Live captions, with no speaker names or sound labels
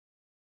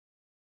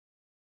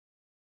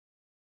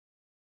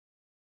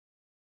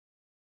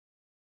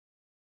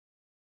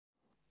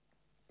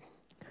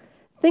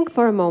Think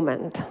for a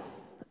moment.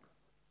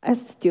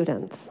 As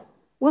students,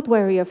 what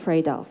were you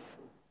afraid of?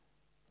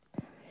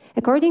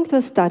 According to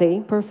a study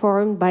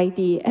performed by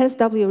the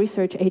SW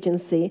Research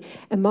Agency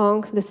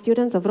among the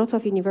students of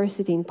Wrocław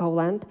University in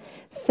Poland,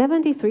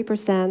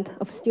 73%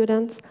 of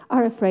students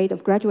are afraid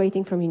of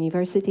graduating from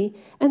university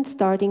and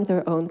starting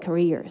their own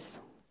careers.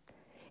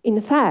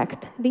 In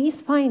fact, these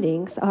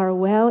findings are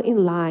well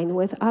in line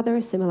with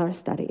other similar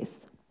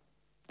studies.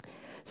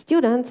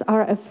 Students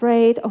are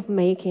afraid of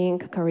making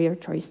career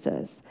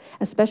choices,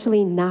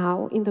 especially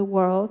now in the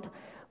world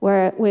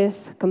where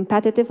with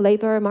competitive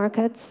labor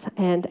markets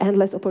and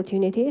endless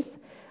opportunities,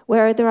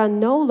 where there are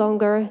no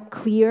longer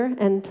clear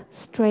and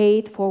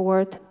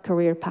straightforward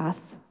career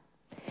paths.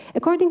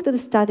 According to the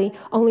study,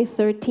 only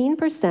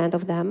 13%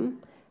 of them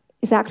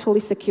is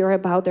actually secure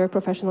about their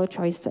professional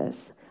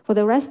choices. For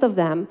the rest of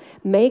them,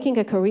 making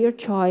a career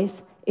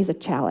choice is a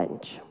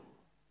challenge.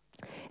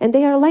 And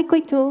they are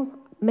likely to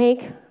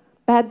make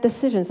bad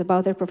decisions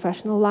about their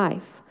professional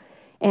life.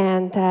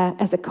 And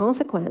as a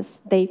consequence,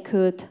 they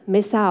could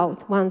miss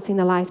out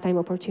once-in-a-lifetime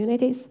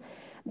opportunities.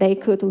 They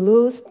could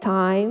lose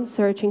time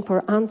searching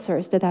for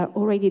answers that are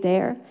already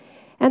there,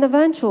 and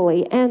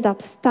eventually end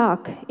up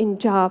stuck in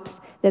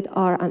jobs that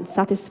are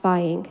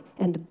unsatisfying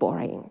and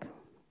boring.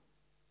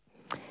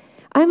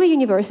 I'm a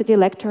university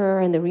lecturer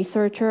and a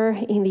researcher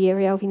in the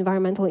area of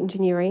environmental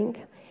engineering.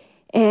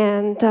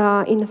 And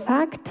in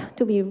fact,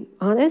 to be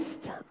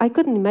honest, I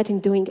couldn't imagine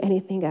doing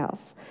anything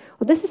else.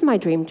 Well, this is my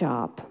dream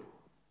job.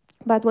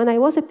 But when I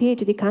was a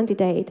PhD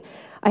candidate,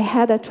 I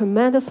had a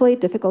tremendously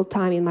difficult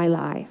time in my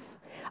life.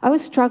 I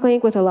was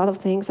struggling with a lot of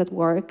things at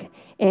work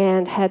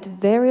and had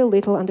very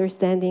little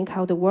understanding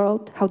how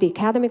the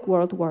academic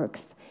world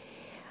works.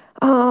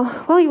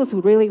 Well, it was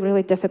really,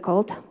 really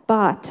difficult,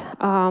 but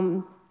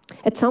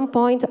at some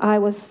point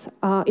it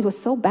was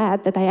so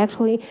bad that I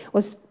actually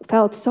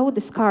felt so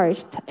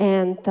discouraged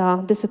and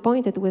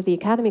disappointed with the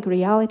academic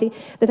reality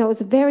that I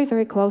was very,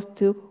 very close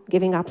to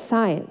giving up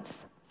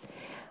science.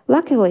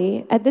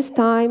 Luckily, at this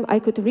time, I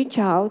could reach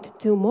out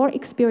to more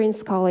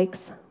experienced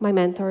colleagues, my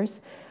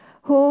mentors,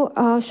 who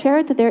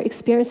shared their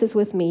experiences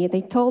with me.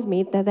 They told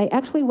me that they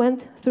actually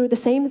went through the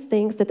same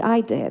things that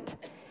I did.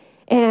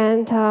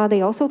 And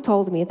they also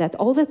told me that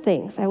all the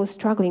things I was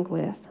struggling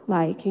with,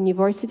 like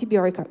university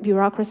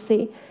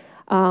bureaucracy,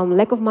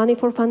 lack of money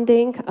for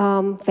funding,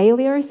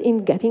 failures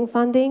in getting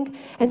funding,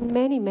 and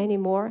many, many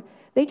more,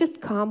 they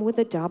just come with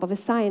the job of a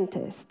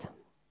scientist.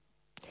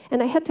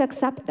 And I had to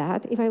accept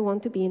that if I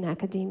want to be in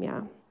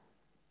academia.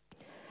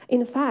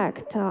 In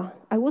fact,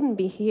 I wouldn't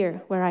be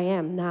here where I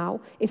am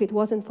now if it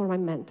wasn't for my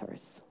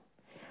mentors.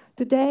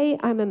 Today,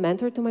 I'm a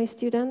mentor to my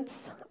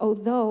students,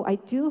 although I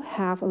do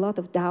have a lot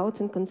of doubts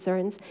and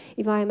concerns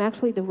if I am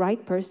actually the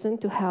right person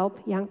to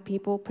help young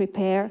people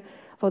prepare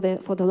for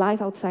the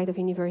life outside of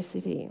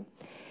university.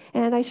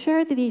 And I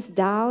shared these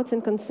doubts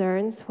and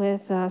concerns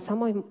with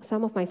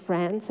some of my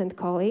friends and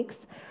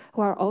colleagues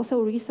who are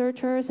also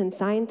researchers and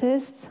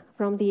scientists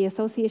from the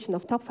Association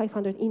of Top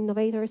 500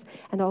 Innovators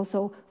and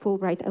also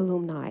Fulbright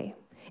alumni.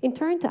 It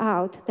turned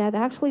out that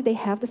actually they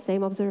have the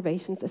same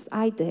observations as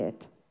I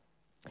did.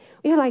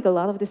 We had like a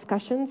lot of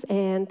discussions,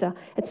 and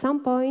at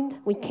some point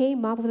we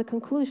came up with a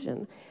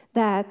conclusion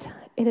that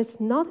it is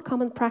not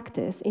common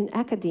practice in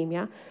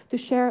academia to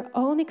share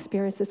own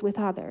experiences with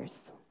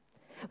others.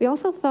 We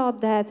also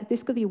thought that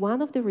this could be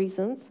one of the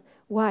reasons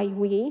why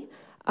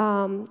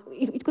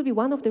it could be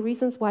one of the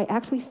reasons why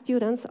actually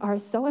students are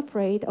so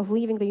afraid of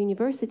leaving the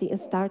university and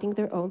starting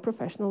their own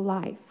professional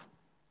life.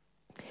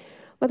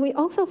 But we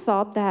also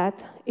thought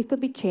that it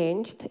could be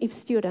changed if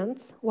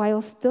students,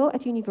 while still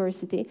at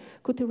university,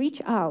 could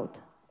reach out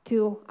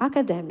to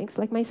academics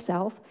like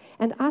myself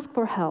and ask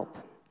for help.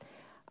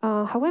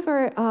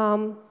 However,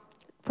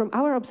 from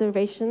our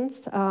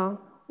observations,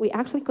 we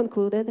actually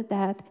concluded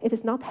that it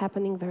is not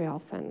happening very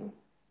often.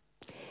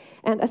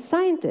 And as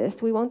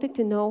scientists, we wanted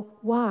to know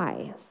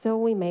why. So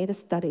we made a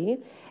study,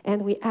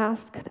 and we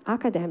asked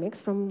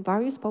academics from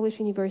various Polish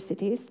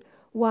universities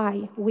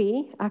why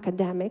we,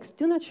 academics,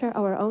 do not share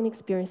our own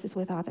experiences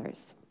with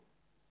others.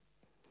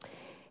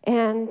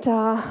 And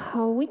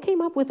we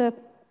came up with a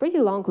pretty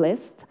long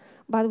list,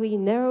 but we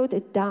narrowed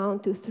it down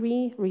to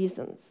 3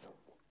 reasons.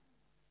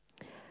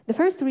 The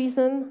first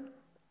reason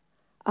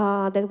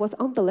that was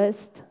on the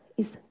list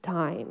is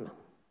time.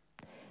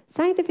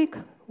 Scientific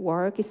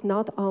work is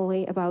not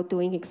only about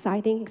doing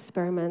exciting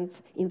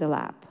experiments in the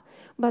lab,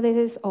 but it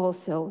is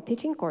also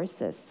teaching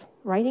courses,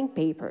 writing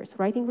papers,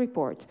 writing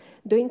reports,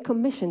 doing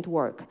commissioned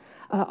work,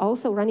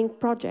 also running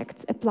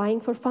projects,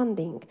 applying for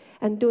funding,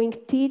 and doing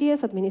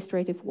tedious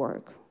administrative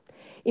work.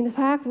 In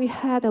fact, we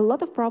had a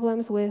lot of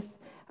problems with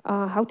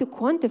how to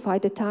quantify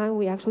the time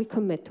we actually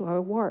commit to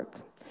our work.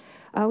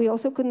 We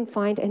also couldn't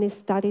find any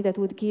study that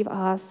would give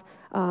us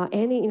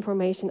any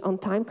information on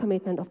time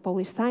commitment of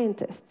Polish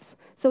scientists.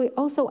 So we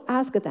also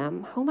asked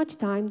them how much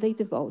time they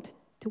devote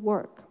to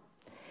work.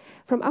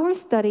 From our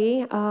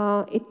study,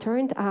 it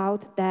turned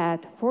out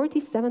that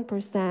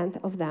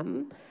 47% of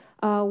them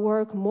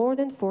work more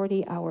than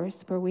 40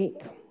 hours per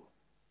week.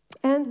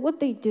 And what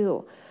they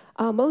do,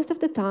 Most of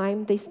the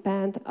time they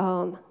spend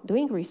on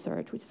doing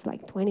research, which is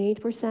like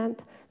 28%,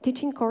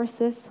 teaching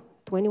courses,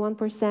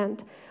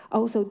 21%,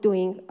 also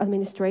doing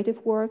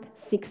administrative work,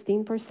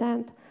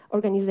 16%,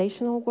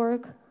 organizational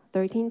work,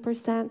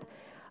 13%,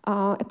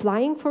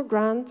 applying for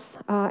grants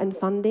and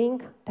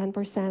funding,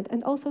 10%,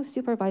 and also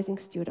supervising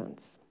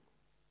students.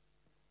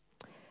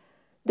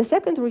 The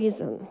second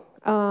reason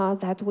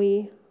that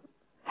we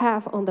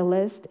have on the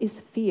list is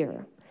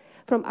fear.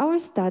 From our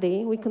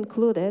study, we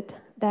concluded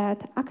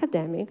that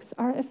academics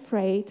are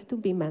afraid to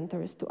be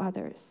mentors to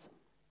others.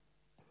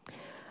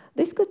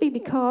 This could be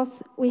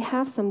because we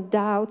have some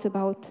doubts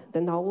about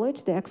the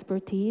knowledge, the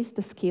expertise,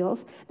 the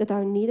skills that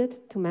are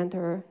needed to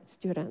mentor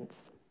students.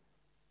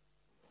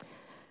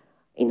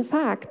 In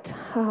fact,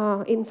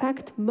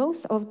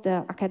 most of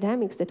the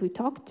academics that we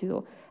talked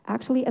to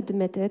actually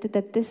admitted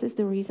that this is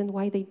the reason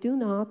why they do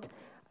not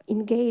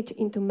engage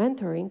into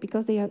mentoring,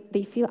 because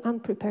they feel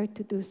unprepared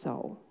to do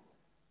so.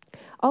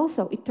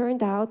 Also, it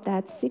turned out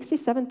that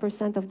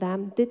 67% of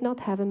them did not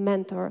have a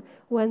mentor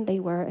when they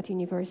were at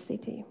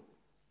university.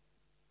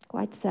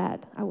 Quite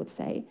sad, I would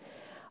say.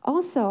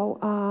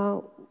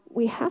 Also,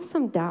 we have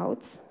some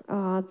doubts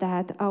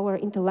that our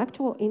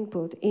intellectual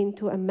input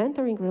into a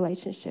mentoring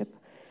relationship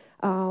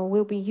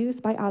will be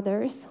used by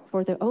others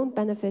for their own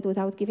benefit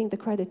without giving the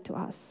credit to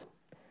us.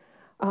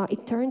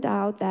 It turned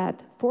out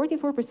that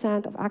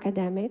 44% of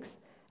academics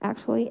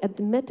actually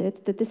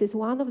admitted that this is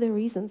one of the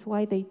reasons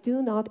why they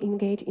do not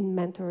engage in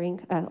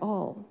mentoring at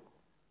all.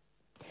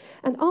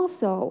 And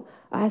also,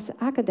 as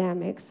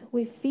academics,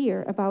 we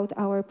fear about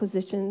our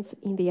positions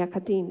in the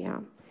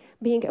academia.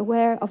 Being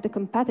aware of the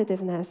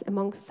competitiveness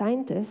among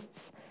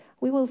scientists,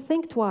 we will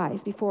think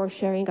twice before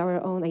sharing our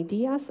own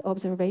ideas,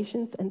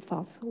 observations, and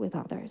thoughts with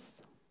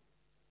others.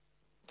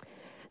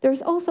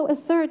 There's also a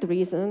third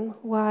reason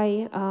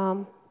why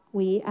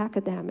we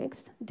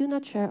academics do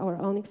not share our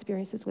own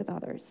experiences with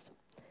others,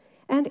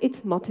 and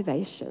it's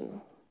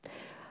motivation.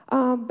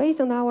 Based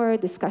on our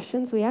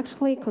discussions, we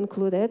actually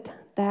concluded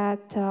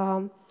that,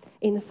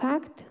 in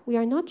fact, we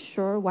are not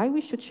sure why we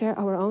should share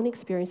our own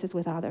experiences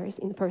with others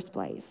in the first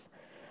place.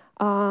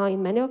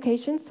 In many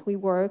occasions, we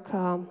work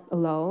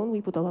alone.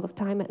 We put a lot of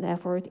time and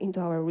effort into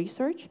our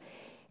research.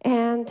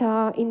 And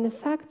in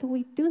fact,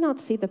 we do not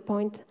see the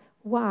point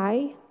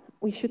why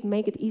we should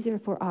make it easier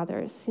for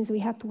others, since we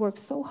have to work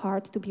so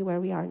hard to be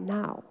where we are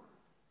now.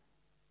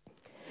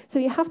 So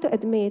you have to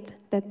admit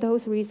that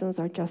those reasons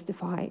are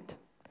justified.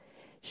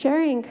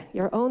 Sharing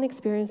your own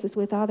experiences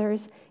with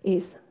others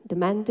is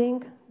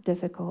demanding,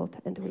 difficult,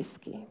 and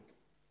risky.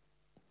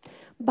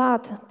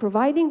 But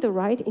providing the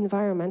right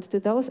environment to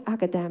those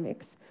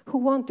academics who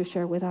want to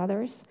share with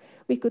others,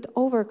 we could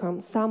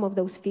overcome some of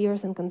those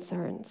fears and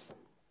concerns.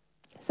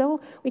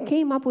 So we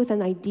came up with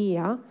an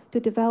idea to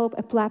develop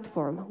a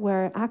platform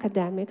where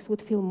academics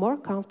would feel more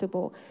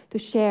comfortable to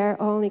share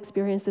own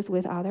experiences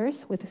with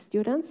others, with the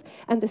students,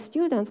 and the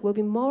students will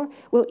be more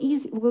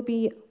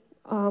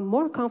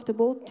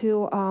comfortable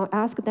to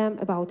ask them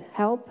about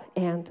help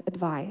and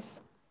advice.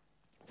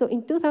 So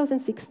in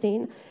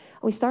 2016,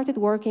 we started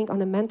working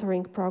on a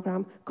mentoring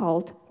program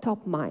called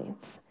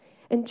TopMinds.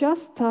 And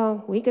just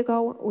a week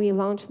ago, we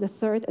launched the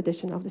third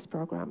edition of this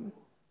program.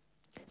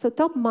 So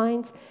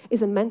TopMinds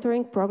is a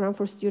mentoring program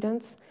for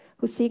students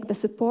who seek the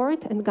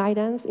support and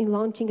guidance in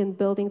launching and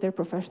building their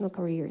professional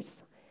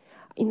careers.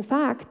 In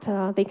fact,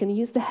 they can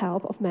use the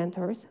help of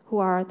mentors who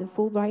are the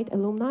Fulbright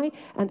alumni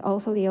and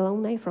also the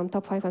alumni from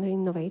Top 500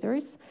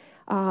 Innovators.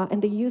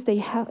 And they use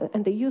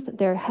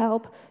their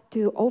help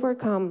to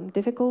overcome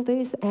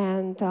difficulties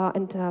and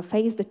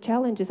face the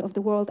challenges of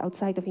the world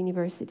outside of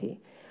university.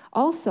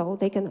 Also,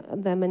 the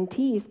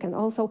mentees can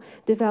also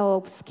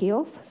develop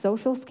skills,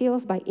 social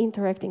skills, by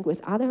interacting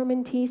with other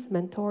mentees,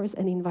 mentors,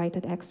 and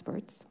invited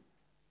experts.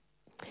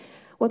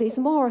 What is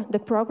more, the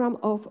program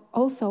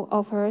also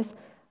offers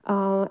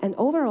an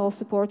overall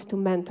support to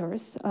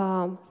mentors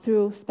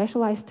through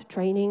specialized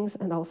trainings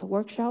and also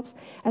workshops,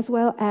 as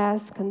well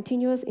as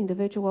continuous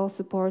individual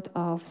support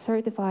of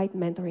certified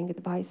mentoring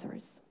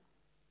advisors.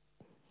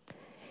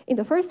 In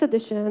the first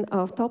edition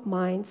of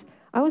TopMinds,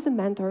 I was a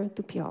mentor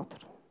to Piotr.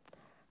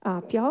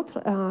 Piotr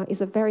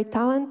is a very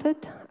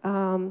talented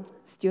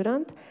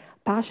student,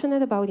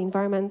 passionate about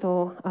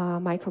environmental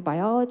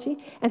microbiology,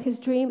 and his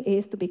dream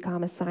is to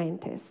become a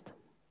scientist.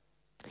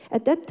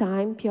 At that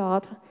time,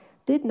 Piotr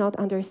did not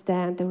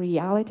understand the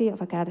reality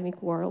of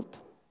academic world.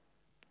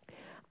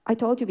 I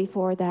told you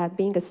before that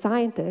being a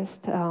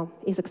scientist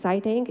is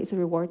exciting, is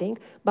rewarding,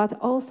 but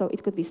also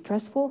it could be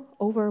stressful,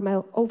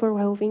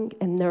 overwhelming,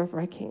 and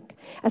nerve-wracking,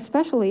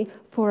 especially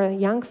for a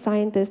young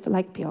scientist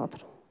like Piotr.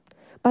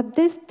 But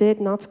this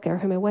did not scare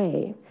him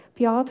away.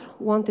 Piotr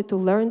wanted to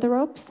learn the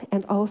ropes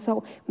and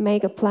also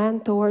make a plan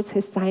towards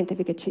his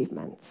scientific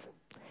achievements.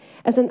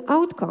 As an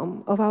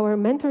outcome of our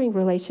mentoring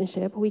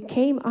relationship, we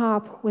came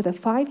up with a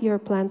 5-year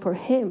plan for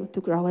him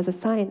to grow as a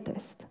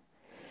scientist.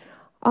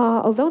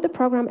 Although the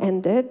program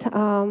ended,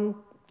 our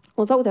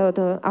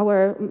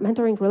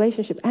mentoring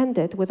relationship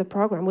ended with the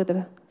program, with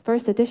the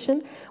first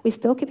edition, we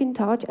still keep in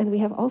touch, and we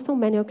have also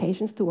many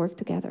occasions to work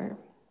together.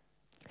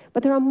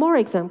 But there are more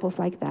examples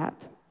like that.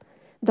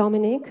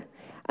 Dominic,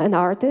 an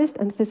artist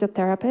and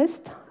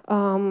physiotherapist,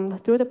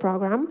 through the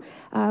program,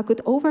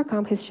 could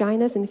overcome his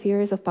shyness and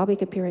fears of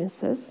public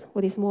appearances.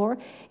 What is more,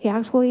 he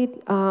actually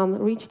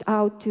reached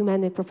out to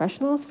many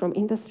professionals from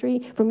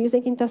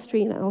music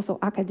industry and also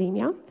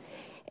academia.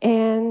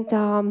 And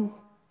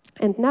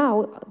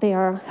now they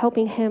are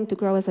helping him to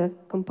grow as a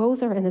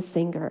composer and a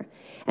singer.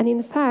 And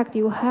in fact,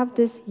 you have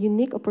this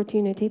unique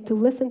opportunity to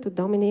listen to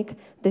Dominic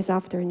this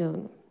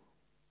afternoon.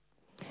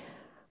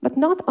 But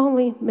not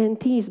only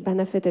mentees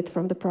benefited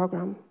from the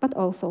program, but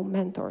also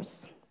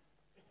mentors.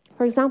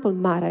 For example,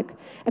 Marek,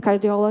 a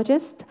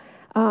cardiologist,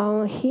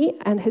 he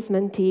and his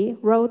mentee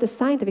wrote a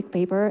scientific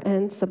paper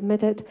and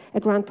submitted a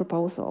grant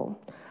proposal.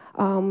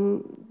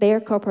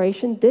 Their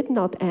cooperation did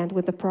not end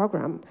with the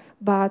program,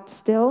 but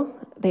still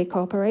they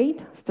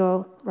cooperate,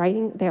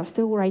 they are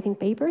still writing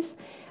papers,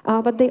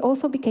 but they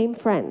also became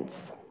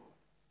friends.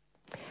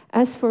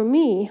 As for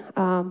me,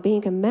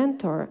 being a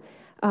mentor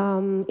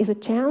is a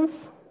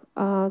chance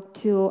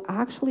to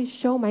actually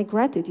show my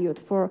gratitude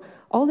for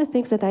all the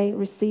things that I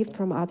received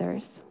from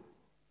others.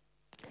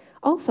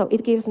 Also,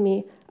 it gives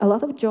me a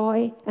lot of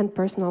joy and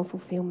personal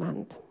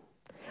fulfillment.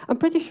 I'm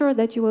pretty sure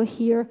that you will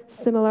hear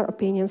similar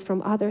opinions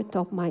from other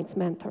TopMinds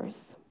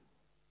mentors.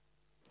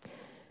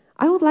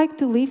 I would like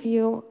to leave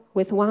you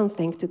with one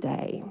thing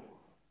today.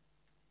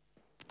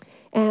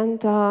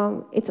 And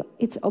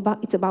it's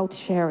about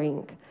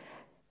sharing.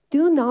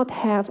 Do not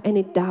have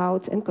any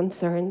doubts and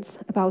concerns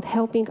about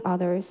helping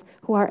others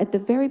who are at the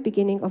very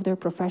beginning of their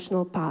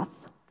professional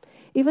path,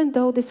 even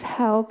though this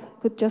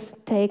help could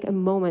just take a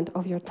moment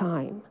of your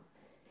time.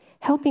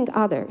 Helping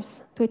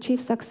others to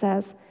achieve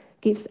success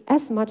gives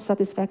as much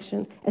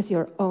satisfaction as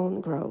your own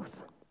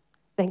growth.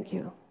 Thank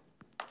you.